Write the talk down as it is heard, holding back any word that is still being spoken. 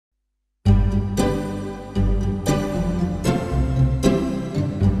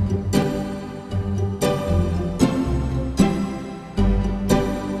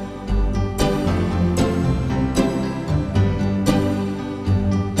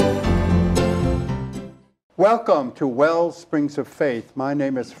Welcome to Wellsprings of Faith. My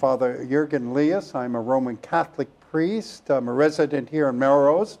name is Father Jürgen Liias. I'm a Roman Catholic priest. I'm a resident here in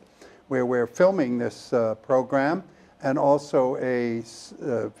Melrose, where we're filming this program, and also a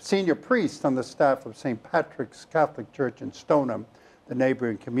senior priest on the staff of St. Patrick's Catholic Church in Stoneham, the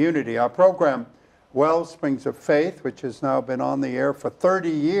neighboring community. Our program, Wellsprings of Faith, which has now been on the air for 30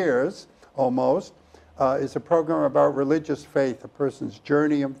 years almost, is a program about religious faith, a person's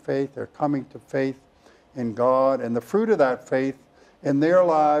journey in faith, their coming to faith in God, and the fruit of that faith in their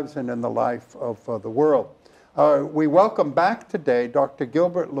lives and in the life of the world. We welcome back today Dr.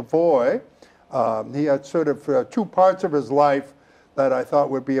 Gilbert Lavoie. He had sort of two parts of his life that I thought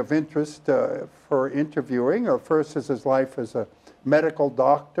would be of interest for interviewing. First is his life as a medical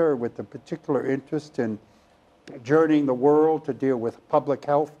doctor with a particular interest in journeying the world to deal with public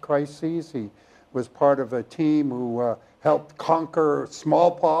health crises. He was part of a team who helped conquer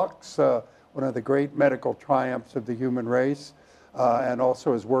smallpox, one of the great medical triumphs of the human race, and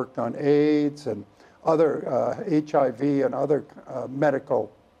also has worked on AIDS and other HIV and other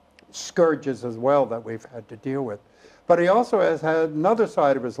medical scourges as well that we've had to deal with. But he also has had another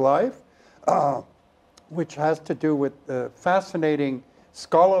side of his life, which has to do with fascinating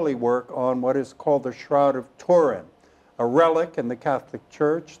scholarly work on what is called the Shroud of Turin, a relic in the Catholic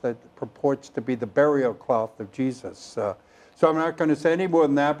Church that purports to be the burial cloth of Jesus. So I'm not going to say any more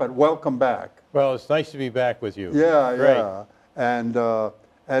than that, but welcome back. Well, it's nice to be back with you. Yeah, Great. yeah. And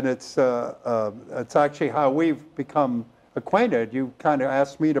it's actually how we've become acquainted. You kind of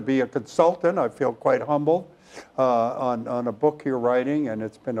asked me to be a consultant. I feel quite humbled on a book you're writing, and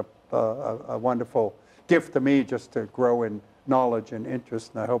it's been a wonderful gift to me just to grow in knowledge and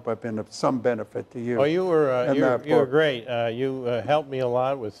interest, and I hope I've been of some benefit to you. Oh, you were great. You helped me a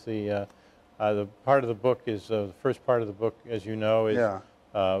lot with the part of the book is the first part of the book, as you know, is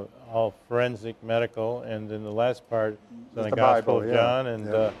all forensic medical, and then the last part is on the Gospel of John,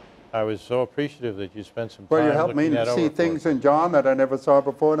 and I was so appreciate that you spent some time. Well, you helped me see things in John that I never saw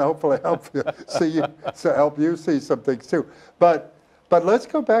before, and hopefully help you see some things too. But let's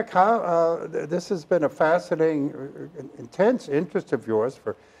go back. How this has been a fascinating, intense interest of yours.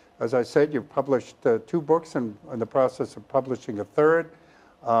 For, as I said, you've published 2 books and in the process of publishing a third.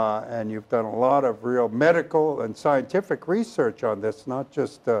 And you've done a lot of real medical and scientific research on this, not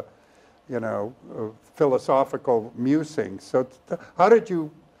just, philosophical musings. So how did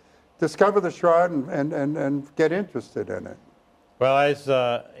you discover the Shroud and get interested in it? Well, I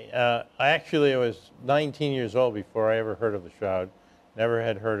actually was 19 years old before I ever heard of the Shroud. Never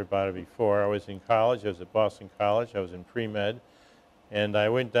had heard about it before. I was in college. I was at Boston College. I was in pre-med. And I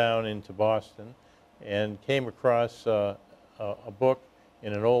went down into Boston and came across a book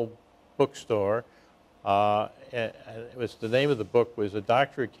in an old bookstore. It was, the name of the book was A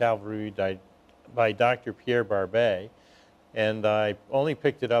Doctor at Calvary by Dr. Pierre Barbet, and I only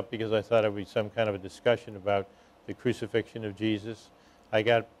picked it up because I thought it would be some kind of a discussion about the crucifixion of Jesus. I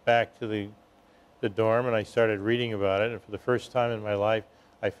got back to the dorm and I started reading about it, and for the first time in my life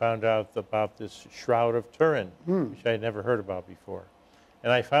I found out about this Shroud of Turin, which I had never heard about before.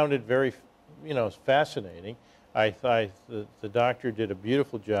 And I found it very, fascinating. I thought the doctor did a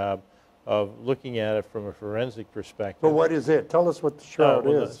beautiful job of looking at it from a forensic perspective. Well, what is it? Tell us what the Shroud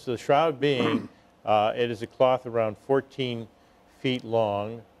is. The Shroud being, it is a cloth around 14 feet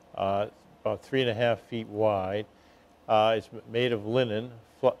long, about 3.5 feet wide. It's made of linen,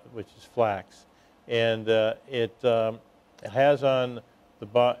 which is flax, and it has on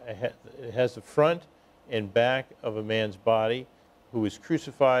it has the front and back of a man's body who was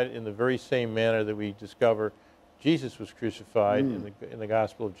crucified in the very same manner that we discover Jesus was crucified in the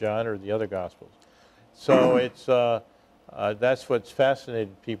Gospel of John or the other Gospels. So it's that's what's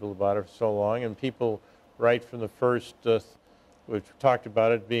fascinated people about it for so long, and people right from the first, we've talked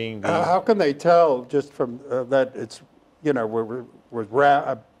about it being the... how can they tell just from that it's, a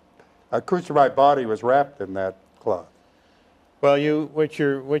crucified body was wrapped in that cloth? Well, what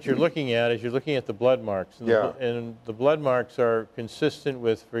you're looking at is you're looking at the blood marks, and the blood marks are consistent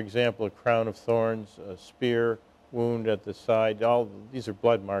with, for example, a crown of thorns, a spear wound at the side. All these are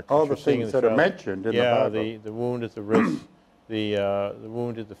blood marks. All the things that are mentioned in the Bible. The wound at the wrist, the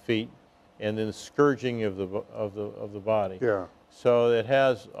wound at the feet, and then the scourging of the body. Yeah. So it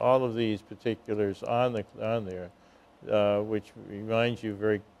has all of these particulars on there, which reminds you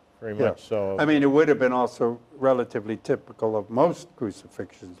very much so. I mean, it would have been also relatively typical of most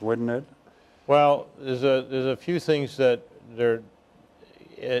crucifixions, wouldn't it? Well, there's a few things that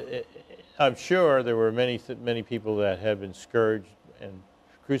I'm sure there were many people that had been scourged and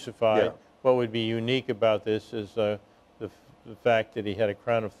crucified. Yeah. What would be unique about this is the fact that he had a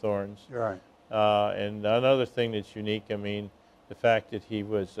crown of thorns. Right. And another thing that's unique, I mean, the fact that he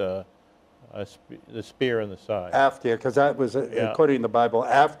was the spear in the side. After, because that was, according to the Bible,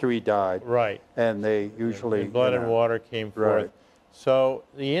 after he died. Right. And they usually... And blood and water came forth. Right. So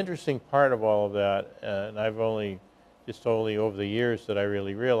the interesting part of all of that, and I've only over the years that I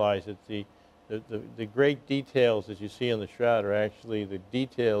really realized that the great details that you see in the shroud are actually the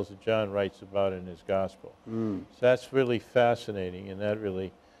details that John writes about in his gospel. So that's really fascinating, and that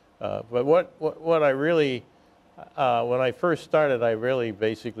really, but what I really, when I first started, I really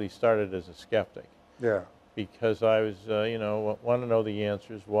basically started as a skeptic. Yeah. Because I was, you know, want to know the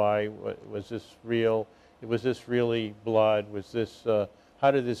answers. Why? Was this real? Was this really blood? Was this, how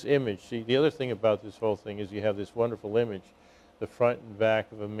did this image, see, the other thing about this whole thing is you have this wonderful image, the front and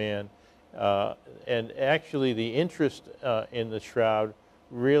back of a man, and actually the interest in the shroud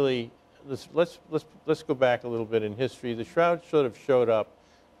really, let's go back a little bit in history. The shroud sort of showed up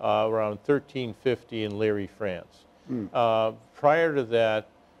around 1350 in Liias, France. Prior to that,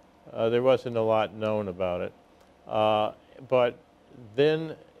 there wasn't a lot known about it, but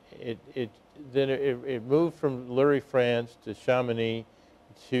then it moved from Liias, France to Chamonix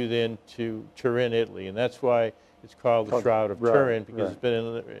to Turin, Italy, and that's why it's called the Shroud of Turin, because it's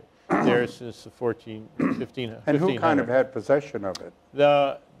been there since the 1500s. And who kind of had possession of it?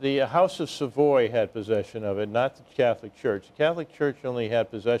 The House of Savoy had possession of it, not the Catholic Church. The Catholic Church only had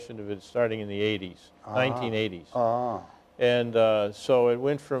possession of it starting in the 80s, 1980s. And so it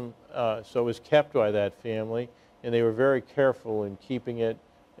went from, so it was kept by that family, and they were very careful in keeping it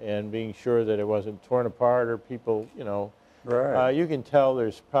and being sure that it wasn't torn apart or people, you know. Right. You can tell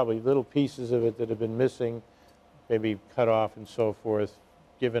there's probably little pieces of it that have been missing, maybe cut off and so forth,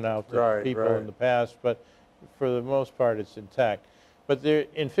 given out to people in the past, but for the most part it's intact. But there,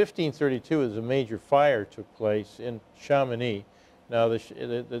 in 1532, a major fire took place in Chamonix. Now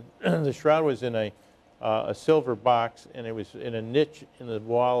the shroud was in a silver box, and it was in a niche in the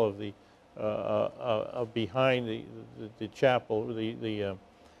wall of the behind the chapel,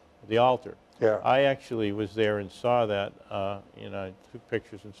 the altar. Yeah. I actually was there and saw that. You know, I took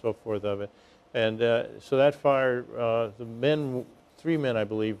pictures and so forth of it. And so that fire, the men, 3 men, I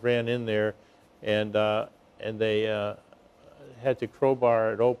believe, ran in there, and they had to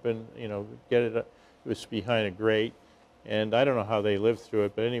crowbar it open. You know, get it. It was behind a grate, and I don't know how they lived through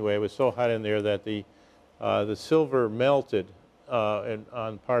it, but anyway, it was so hot in there that the silver melted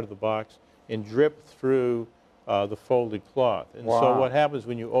on part of the box and dripped through the folded cloth. And so what happens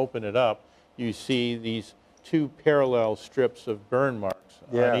when you open it up, you see these 2 parallel strips of burn marks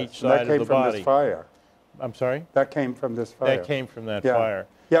on each side of the body. That came from this fire. I'm sorry? That came from this fire. That came from that fire.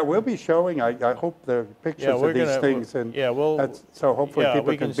 Yeah, we'll be showing, I hope, the pictures of these things. And so hopefully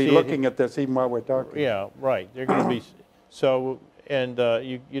people can be looking at this even while we're talking. Yeah, right. They're going to be, so, and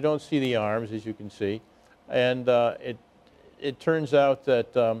you don't see the arms, as you can see. And it turns out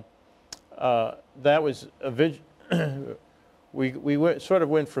that that was a we sort of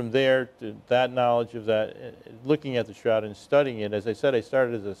went from there to that knowledge of that, looking at the shroud and studying it. As I said, I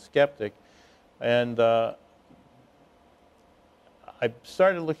started as a skeptic, and I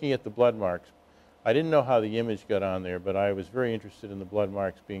started looking at the blood marks. I didn't know how the image got on there, but I was very interested in the blood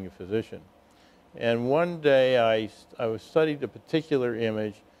marks, being a physician. And one day I studied a particular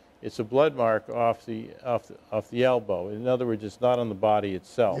image. It's a blood mark off the elbow. In other words, it's not on the body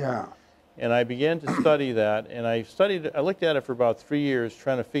itself. Yeah. And I began to study that, and I looked at it for about 3 years,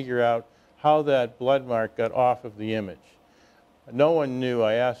 trying to figure out how that blood mark got off of the image. No one knew.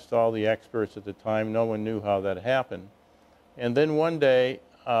 I asked all the experts at the time. No one knew how that happened. And then one day,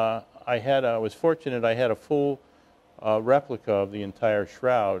 I was fortunate. I had a full replica of the entire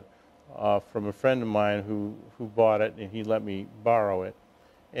shroud from a friend of mine who bought it, and he let me borrow it.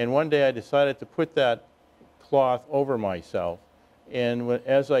 And one day I decided to put that cloth over myself. And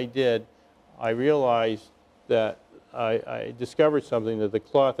as I did, I realized that I discovered something, that the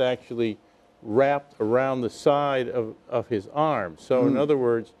cloth actually wrapped around the side of his arm. So in other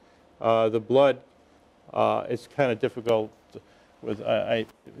words, the blood, it's kind of difficult with,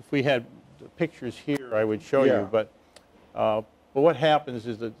 if we had pictures here, I would show you, but what happens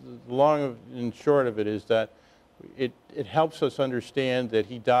is that the long and short of it is that it helps us understand that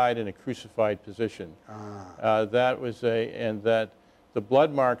he died in a crucified position. That was and that the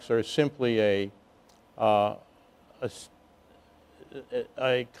blood marks are simply a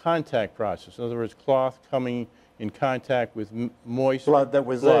contact process. In other words, cloth coming in contact with moist blood that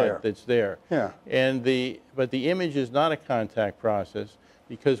was there. That's there. Yeah. And but the image is not a contact process,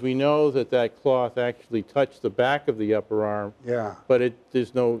 because we know that that cloth actually touched the back of the upper arm. Yeah. But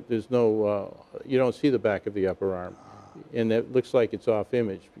there's no you don't see the back of the upper arm. and it looks like it's off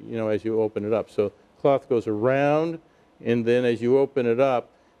image, you know, as you open it up. So cloth goes around, and then as you open it up,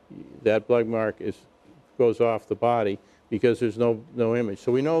 that blood mark goes off the body because there's no image.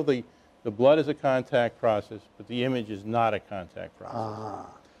 So we know the blood is a contact process, but the image is not a contact process.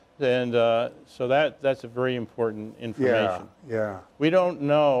 And so that's a very important information. Yeah. We don't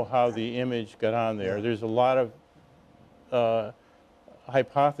know how the image got on there. Yeah. There's a lot of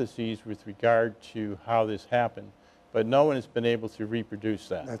hypotheses with regard to how this happened, but no one has been able to reproduce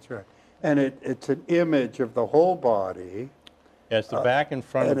that. That's right. And it's an image of the whole body. Yes, the back and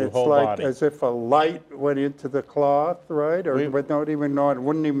front of the whole body. body. And it's like as if a light went into the cloth, right? Or we don't even know, it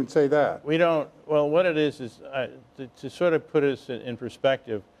wouldn't even say that. We don't, well, what it is to sort of put us in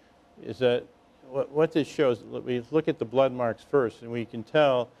perspective, is that what this shows, we look at the blood marks first, and we can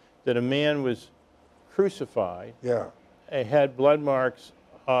tell that a man was crucified. Yeah. Had blood marks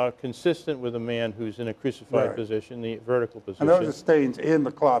consistent with a man who's in a crucified position, the vertical position. And those are stains in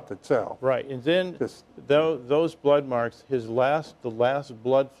the cloth itself. Right, and then those blood marks, the last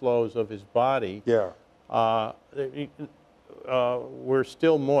blood flows of his body, were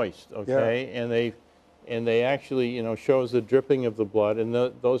still moist, okay, and they actually, you know, shows the dripping of the blood, and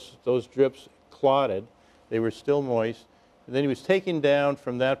those drips clotted. They were still moist. And then he was taken down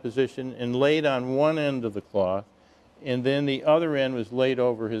from that position and laid on one end of the cloth, and then the other end was laid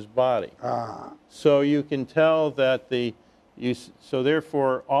over his body. So you can tell that so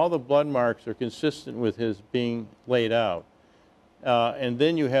therefore all the blood marks are consistent with his being laid out. And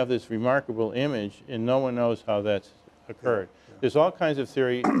then you have this remarkable image, and no one knows how that's occurred. There's all kinds of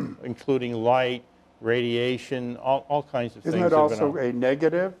theory, including light, radiation, all kinds of things. Isn't it also a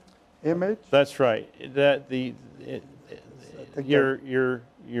negative image? That's right. That you're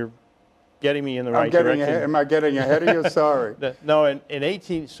getting me in the right direction. Am I getting ahead of you? Sorry. No,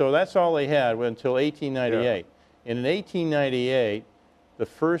 so that's all they had until 1898. And in 1898, the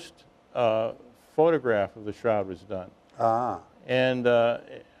first photograph of the shroud was done. And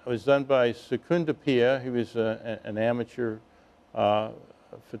it was done by Secunda Pia. He was an amateur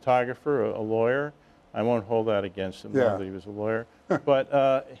photographer, a lawyer. I won't hold that against him, that he was a lawyer.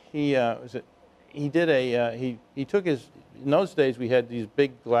 But he took his, in those days we had these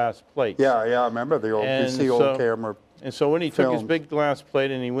big glass plates. Yeah, I remember the old, old camera. And so when he took his big glass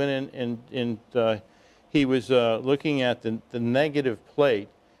plate and he went in and he was looking at the negative plate,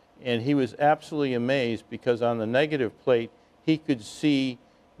 and he was absolutely amazed because on the negative plate he could see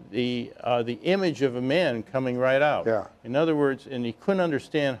the image of a man coming right out. In other words, and he couldn't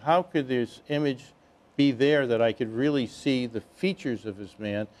understand how could this image be there that I could really see the features of this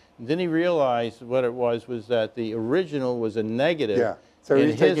man. And then he realized what it was that the original was a negative. So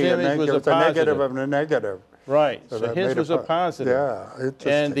and his image was a positive. negative of a negative. Right, so his was a positive.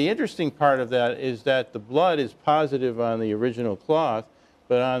 Interesting. And the interesting part of that is that the blood is positive on the original cloth,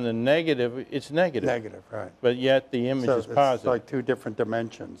 but on the negative, it's negative. Negative, right. But yet the image is positive. It's like two different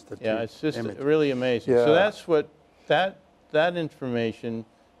dimensions. It's just really amazing. So that's what, that information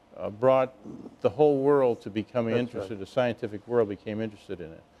brought the whole world to becoming interested. The scientific world became interested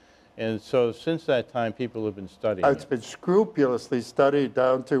in it. And so since that time, people have been studying it. It's been scrupulously studied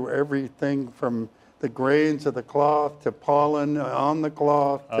down to everything from the grains of the cloth to pollen on the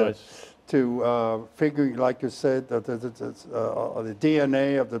cloth to figuring, like you said, the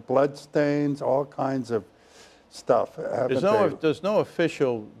DNA of the blood stains, all kinds of stuff. There's no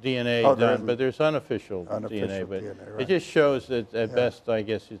official DNA done, but there's unofficial DNA. But it just shows that at best, I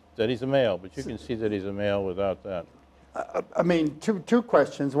guess, that he's a male. But you can see that he's a male without that. I mean, two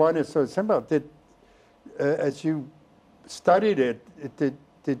questions. One is so simple. As you studied it,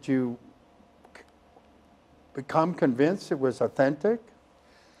 did you become convinced it was authentic?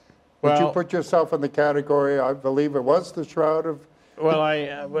 Would you put yourself in the category, I believe it was the Shroud of...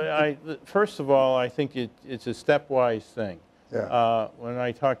 Well, first of all, I think it's a stepwise thing. When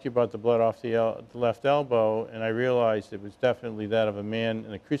I talked to you about the blood off the left elbow, and I realized it was definitely that of a man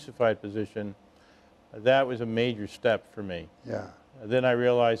in a crucified position, that was a major step for me. Then I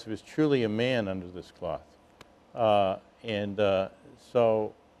realized it was truly a man under this cloth.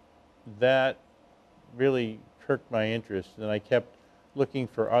 So that really perked my interest, and I kept looking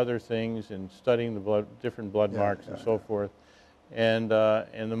for other things and studying the different blood marks and so forth. And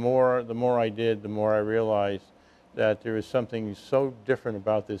the more I did, the more I realized that there was something so different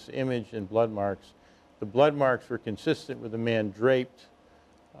about this image and blood marks. The blood marks were consistent with a man draped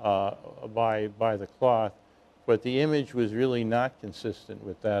by the cloth, but the image was really not consistent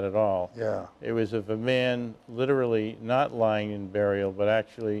with that at all. It was of a man literally not lying in burial, but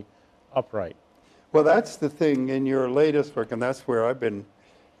actually upright. Well, that's the thing in your latest work, and that's where I've been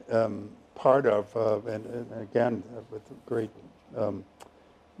part of, and again, with great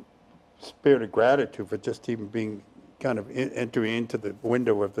spirit of gratitude for just even being kind of entering into the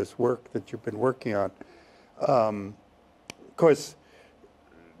window of this work that you've been working on. Of course,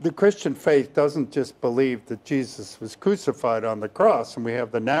 the Christian faith doesn't just believe that Jesus was crucified on the cross, and we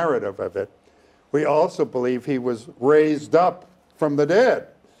have the narrative of it. We also believe he was raised up from the dead.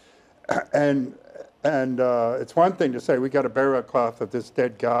 And it's one thing to say, we got a burial cloth of this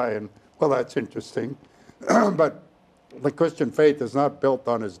dead guy, and, well, that's interesting. But the Christian faith is not built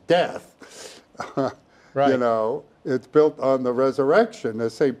on his death. Right. You know, it's built on the resurrection.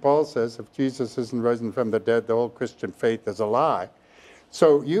 As St. Paul says, if Jesus isn't risen from the dead, the whole Christian faith is a lie.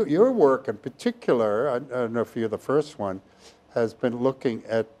 So your work in particular, I don't know if you're the first one, has been looking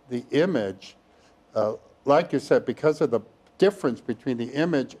at the image, like you said, because of the difference between the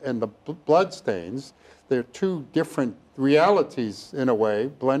image and the blood stains. They're two different realities, in a way,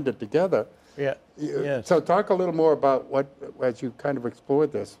 blended together. Yeah. Yes. So talk a little more about what, as you kind of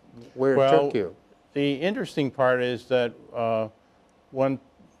explored this, where it took you. The interesting part is that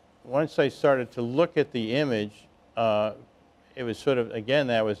once I started to look at the image, it was sort of, again,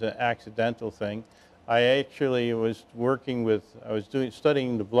 that was an accidental thing. I actually was working with,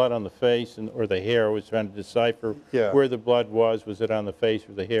 studying the blood on the face or the hair. I was trying to decipher where the blood was it on the face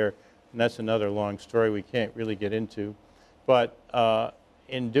or the hair? And that's another long story we can't really get into. But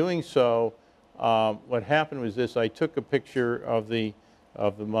in doing so, what happened was this: I took a picture of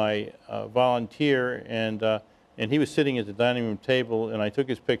my volunteer, and he was sitting at the dining room table, and I took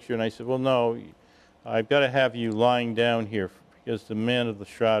his picture, and I said, well, no, I've got to have you lying down here, because the man of the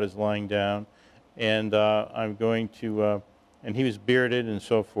shroud is lying down, and I'm going to, and he was bearded and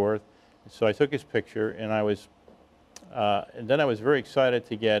so forth. So I took his picture, and and then I was very excited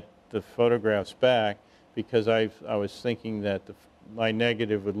to get the photographs back, because I was thinking that my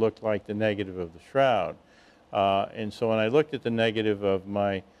negative would look like the negative of the shroud. And so when I looked at the negative of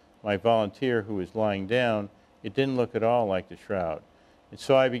my volunteer who was lying down, it didn't look at all like the shroud. And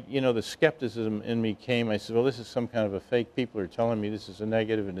so the skepticism in me came. I said, well, this is some kind of a fake. People are telling me this is a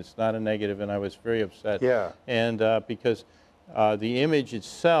negative and it's not a negative, and I was very upset. Yeah. And because the image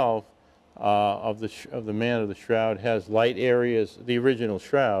itself of the man of the shroud has light areas, the original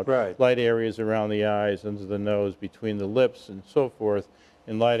shroud, right, light areas around the eyes, under the nose, between the lips, and so forth,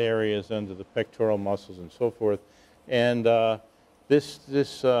 and light areas under the pectoral muscles and so forth. And this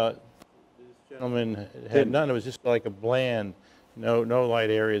gentleman had none. It was just like a bland, no light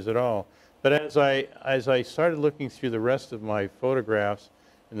areas at all. But as I started looking through the rest of my photographs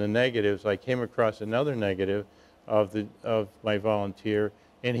and the negatives, I came across another negative of my volunteer,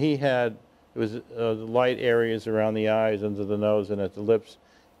 and he had, it was the light areas around the eyes, under the nose, and at the lips.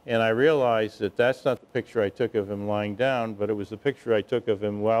 And I realized that that's not the picture I took of him lying down, but it was the picture I took of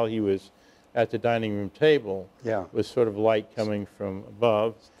him while he was at the dining room table. Yeah. With sort of light coming from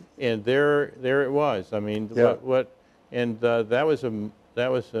above, and there it was. I mean, that was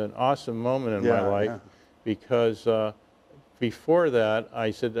an awesome moment in my life, because before that I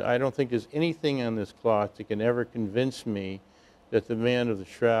said, I don't think there's anything on this cloth that can ever convince me that the man of the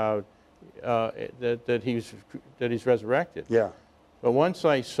shroud, that he's resurrected. Yeah. But once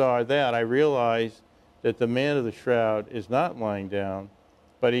I saw that, I realized that the man of the shroud is not lying down,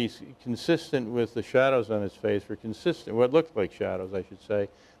 but he's consistent with the shadows on his face. What looked like shadows, I should say,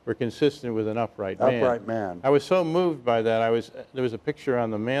 were consistent with an upright man. Upright man. I was so moved by that. There was a picture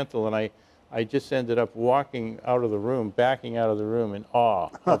on the mantle, and I just ended up walking out of the room, backing out of the room in awe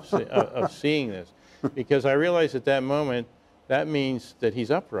of seeing this, because I realized at that moment, that means that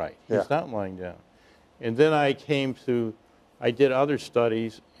he's upright. He's not lying down. And then I did other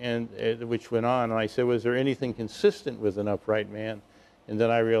studies, and which went on, and I said, was there anything consistent with an upright man? And then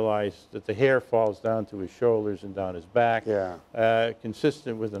I realized that the hair falls down to his shoulders and down his back,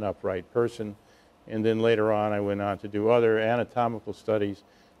 consistent with an upright person. And then later on, I went on to do other anatomical studies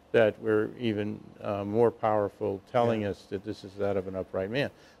that were even more powerful, telling us that this is that of an upright man.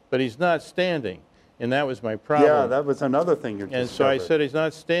 But he's not standing. And that was my problem. Yeah, that was another thing you discovered. And so I said, he's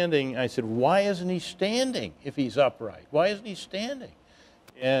not standing. I said, why isn't he standing if he's upright? Why isn't he standing?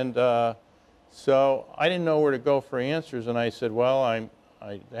 And so I didn't know where to go for answers. And I said, well, I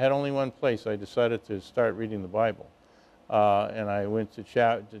had only one place. I decided to start reading the Bible. And I went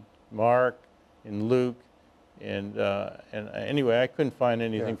to Mark and Luke. And anyway, I couldn't find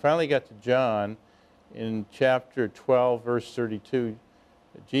anything. Finally got to John in chapter 12, verse 32.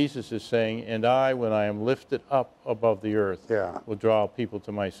 Jesus is saying, and I, when I am lifted up above the earth, will draw people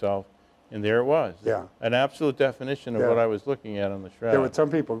to myself. And there it was. Yeah. An absolute definition of Yeah. what I was looking at on the shroud. There were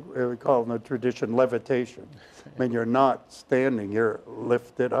some people we call in the tradition levitation. I mean, you're not standing; you're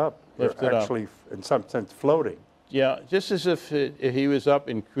lifted up. Lifted you're up. actually, in some sense, floating. Yeah, just as if he was up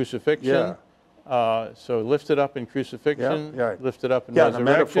in crucifixion. Yeah. So lifted up in crucifixion, Yeah, yeah. lifted up in Yeah, resurrection.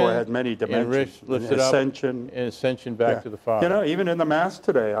 the metaphor had many and dimensions. lifted Ascension. up and ascension back Yeah. to the Father. You know, even in the Mass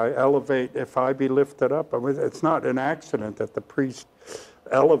today, I elevate, if I be lifted up. It's not an accident that the priest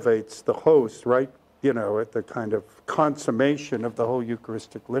elevates the host, right, you know, at the kind of consummation of the whole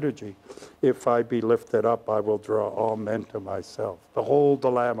Eucharistic liturgy. If I be lifted up, I will draw all men to myself. Behold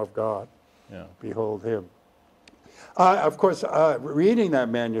the Lamb of God. Yeah. Behold him. Of course, reading that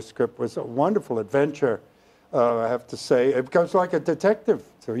manuscript was a wonderful adventure, I have to say. It becomes like a detective.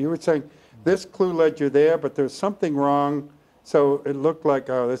 So you were saying, this clue led you there, but there's something wrong. So it looked like,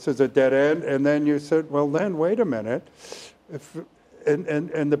 oh, this is a dead end. And then you said, well, then, wait a minute.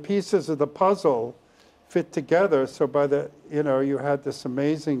 And the pieces of the puzzle fit together. So by the, you know, you had this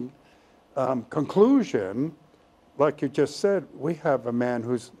amazing conclusion. Like you just said, we have a man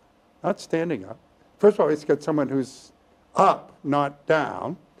who's not standing up. First of all, he's got someone who's up, not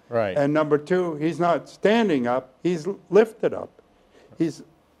down. Right. And number two, he's not standing up, he's lifted up. He's,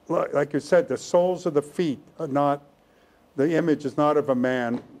 like you said, the soles of the feet are not, the image is not of a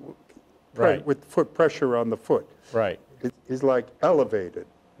man Right. with foot pressure on the foot. Right. He's like elevated,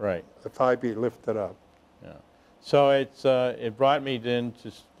 Right. if I be lifted up. Yeah. So it brought me then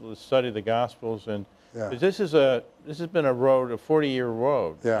to study the Gospels, and Yeah. this has been a road, a 40-year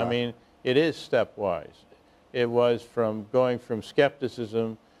road. Yeah. I mean, it is stepwise. It was from going from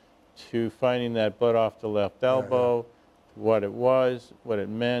skepticism to finding that blood off the left elbow, to what it was, what it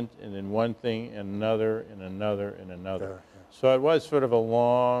meant, and then one thing and another and another and another. Yeah, yeah. So it was sort of a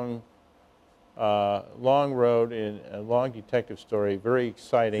long road in a long detective story, very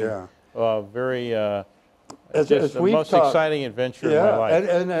exciting, Yeah. very As just the we've most talked- exciting adventure of my life.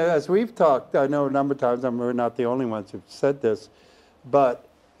 and as we've talked, I know a number of times, and we're not the only ones who've said this, but,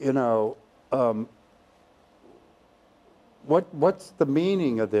 you know, what's the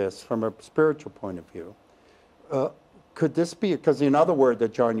meaning of this from a spiritual point of view? Could this be, because the other word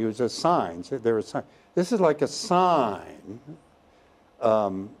that John uses, signs, there are signs. This is like a sign,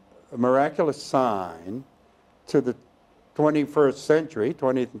 a miraculous sign to the 21st century,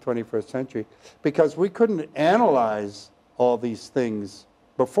 20th and 21st century, because we couldn't analyze all these things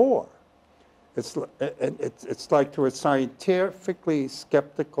before. It's like to a scientifically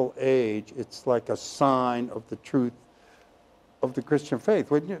skeptical age, it's like a sign of the truth of the Christian faith,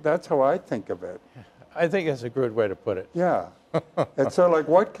 wouldn't you? That's how I think of it. I think that's a good way to put it. Yeah. And so, like,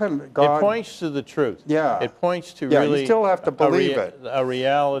 what kind of God... It points to the truth. Yeah. It points to Yeah, really you still have to believe it. a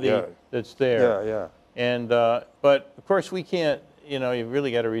reality Yeah. that's there. Yeah, yeah. And but of course we can't. You know, you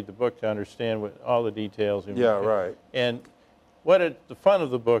really got to read the book to understand what all the details. Yeah, right. And the fun of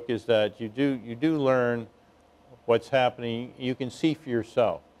the book is that you do learn what's happening. You can see for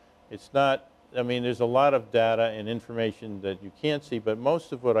yourself. It's not. I mean, there's a lot of data and information that you can't see, but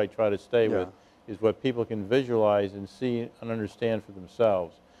most of what I try to stay with is what people can visualize and see and understand for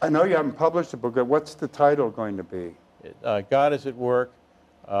themselves. I know you haven't published the book, but what's the title going to be? God is at Work.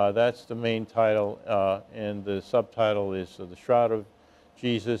 That's the main title, and the subtitle is The Shroud of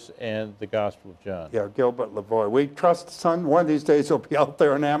Jesus and the Gospel of John. Yeah, Gilbert Lavoie. We trust, son, one of these days it'll be out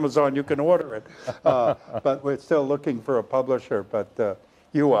there on Amazon. You can order it. But we're still looking for a publisher, but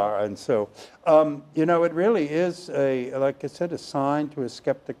you are. And so, you know, it really is, like I said, a sign to a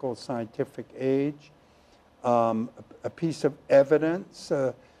skeptical scientific age, a piece of evidence.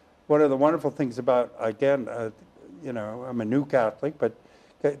 One of the wonderful things about, again, you know, I'm a new Catholic, but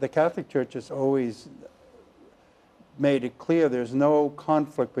the Catholic Church has always made it clear there's no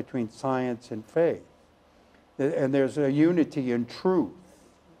conflict between science and faith. And there's a unity in truth,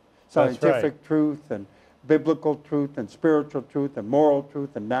 scientific truth and biblical truth and spiritual truth and moral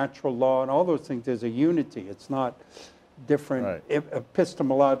truth and natural law and all those things. There's a unity. It's not different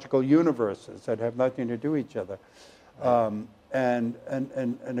epistemological universes that have nothing to do with each other. And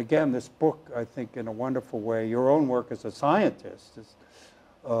again, this book, I think, in a wonderful way, your own work as a scientist, is,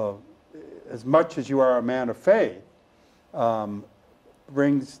 as much as you are a man of faith,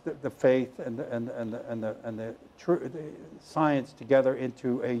 brings the faith and the science together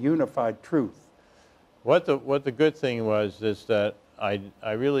into a unified truth. What the good thing was is that I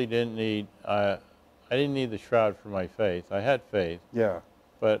really didn't need I didn't need the shroud for my faith. I had faith. Yeah.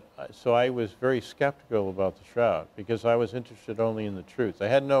 But so I was very skeptical about the shroud because I was interested only in the truth. I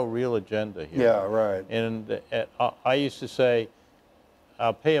had no real agenda here. Yeah, right. And I used to say,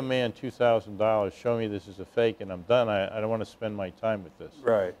 I'll pay a man $2,000, show me this is a fake, and I'm done. I don't want to spend my time with this.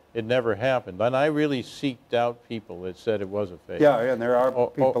 Right. It never happened. And I really seeked out people that said it was a fake. Yeah, and there are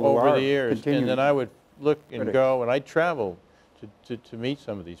people who over are the years. continuing. And then I would look and critics. go, and I'd travel to meet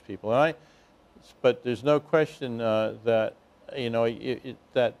some of these people. And but there's no question that, you know,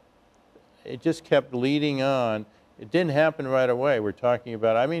 that it just kept leading on. It didn't happen right away. We're talking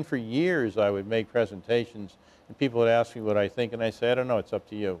about, I mean, for years I would make presentations and people would ask me what I think, and I say, I don't know, it's up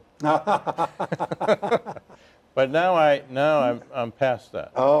to you. But now I'm past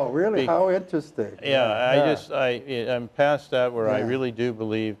that. Oh, really? How interesting. Yeah, I'm past that where I really do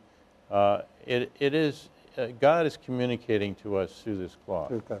believe God is communicating to us through this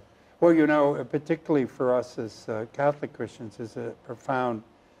cloth. Well, you know, particularly for us as Catholic Christians, is a profound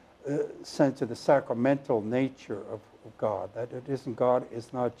sense of the sacramental nature of God, that God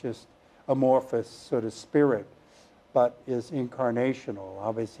is not just amorphous sort of spirit, but is incarnational,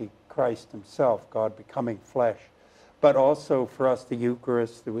 obviously Christ himself, God becoming flesh, but also for us the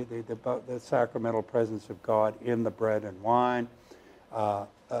Eucharist, the sacramental presence of God in the bread and wine,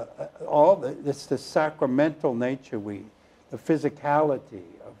 it's the sacramental nature, the physicality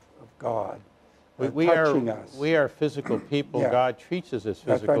of God. We are physical people. Yeah. God treats us as physical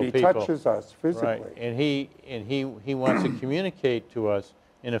That's right. He people. touches us physically. Right. And he wants to communicate to us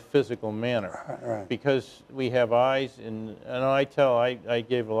in a physical manner. Right. Because we have eyes, and I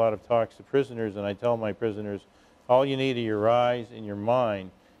gave a lot of talks to prisoners, and I tell my prisoners, all you need are your eyes and your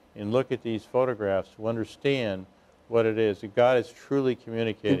mind, and look at these photographs to understand what it is. That God is truly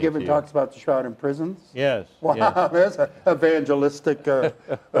communicating. You've given talks about the shroud in prisons? Yes. Wow, yes. That's an evangelistic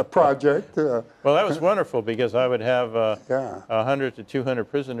project. Well, that was wonderful because I would have 100 to 200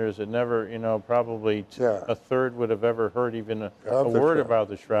 prisoners that never, you know, probably a third would have ever heard even a word about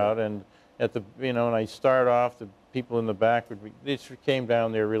the shroud. And at the, you know, and I start off, the people in the back they came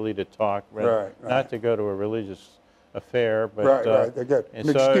down there really to talk, not to go to a religious affair, but they get an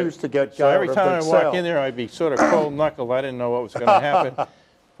excuse to get so every time I walk in there, I'd be sort of cold-knuckled. I didn't know what was going to happen,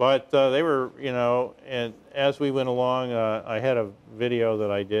 but they were, you know. And as we went along, I had a video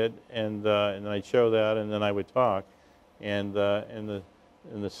that I did, and I'd show that, and then I would talk, and the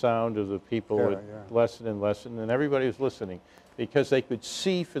sound of the people would lessen and lessen, and everybody was listening because they could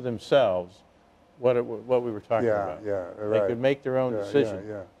see for themselves what we were talking about. They could make their own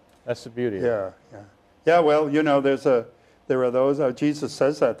decision. That's the beauty of it. Yeah, well, you know, there are those, Jesus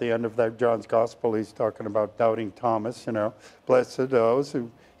says at the end of that John's Gospel, he's talking about doubting Thomas, you know, blessed are those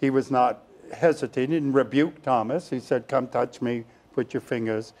who, he was not hesitating, he didn't rebuke Thomas. He said, come touch me, put your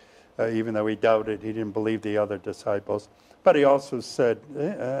fingers, even though he doubted, he didn't believe the other disciples. But he also said,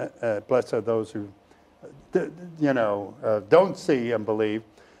 blessed are those who, you know, don't see and believe.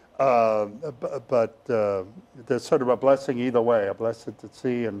 But there's sort of a blessing either way, a blessing to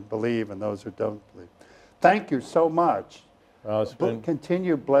see and believe and those who don't believe. Thank you so much. Well, it's been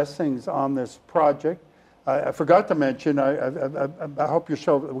continued blessings on this project. I forgot to mention, I hope your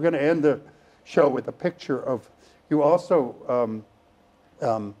show, we're going to end the show with a picture of, you also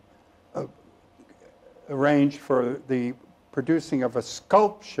arranged for the producing of a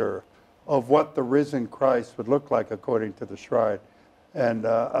sculpture of what the risen Christ would look like according to the shrine. And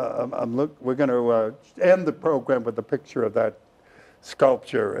we're going to end the program with a picture of that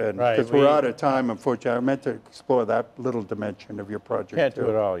sculpture, and because we're out of time, unfortunately. I meant to explore that little dimension of your project. Can't do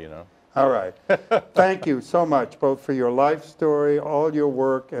it all, you know. All right. Thank you so much, both for your life story, all your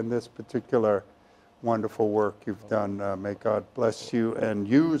work, and this particular wonderful work you've done. May God bless you and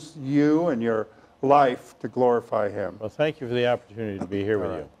use you and your life to glorify Him. Well, thank you for the opportunity to be here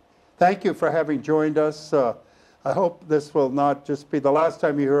with you. Thank you for having joined us. I hope this will not just be the last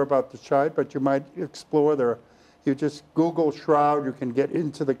time you hear about the shroud, but you might explore. You just Google shroud, you can get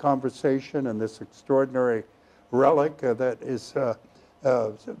into the conversation and this extraordinary relic that is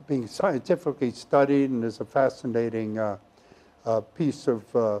being scientifically studied and is a fascinating piece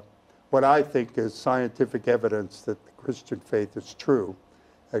of what I think is scientific evidence that the Christian faith is true,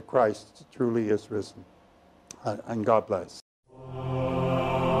 that Christ truly is risen. And God bless.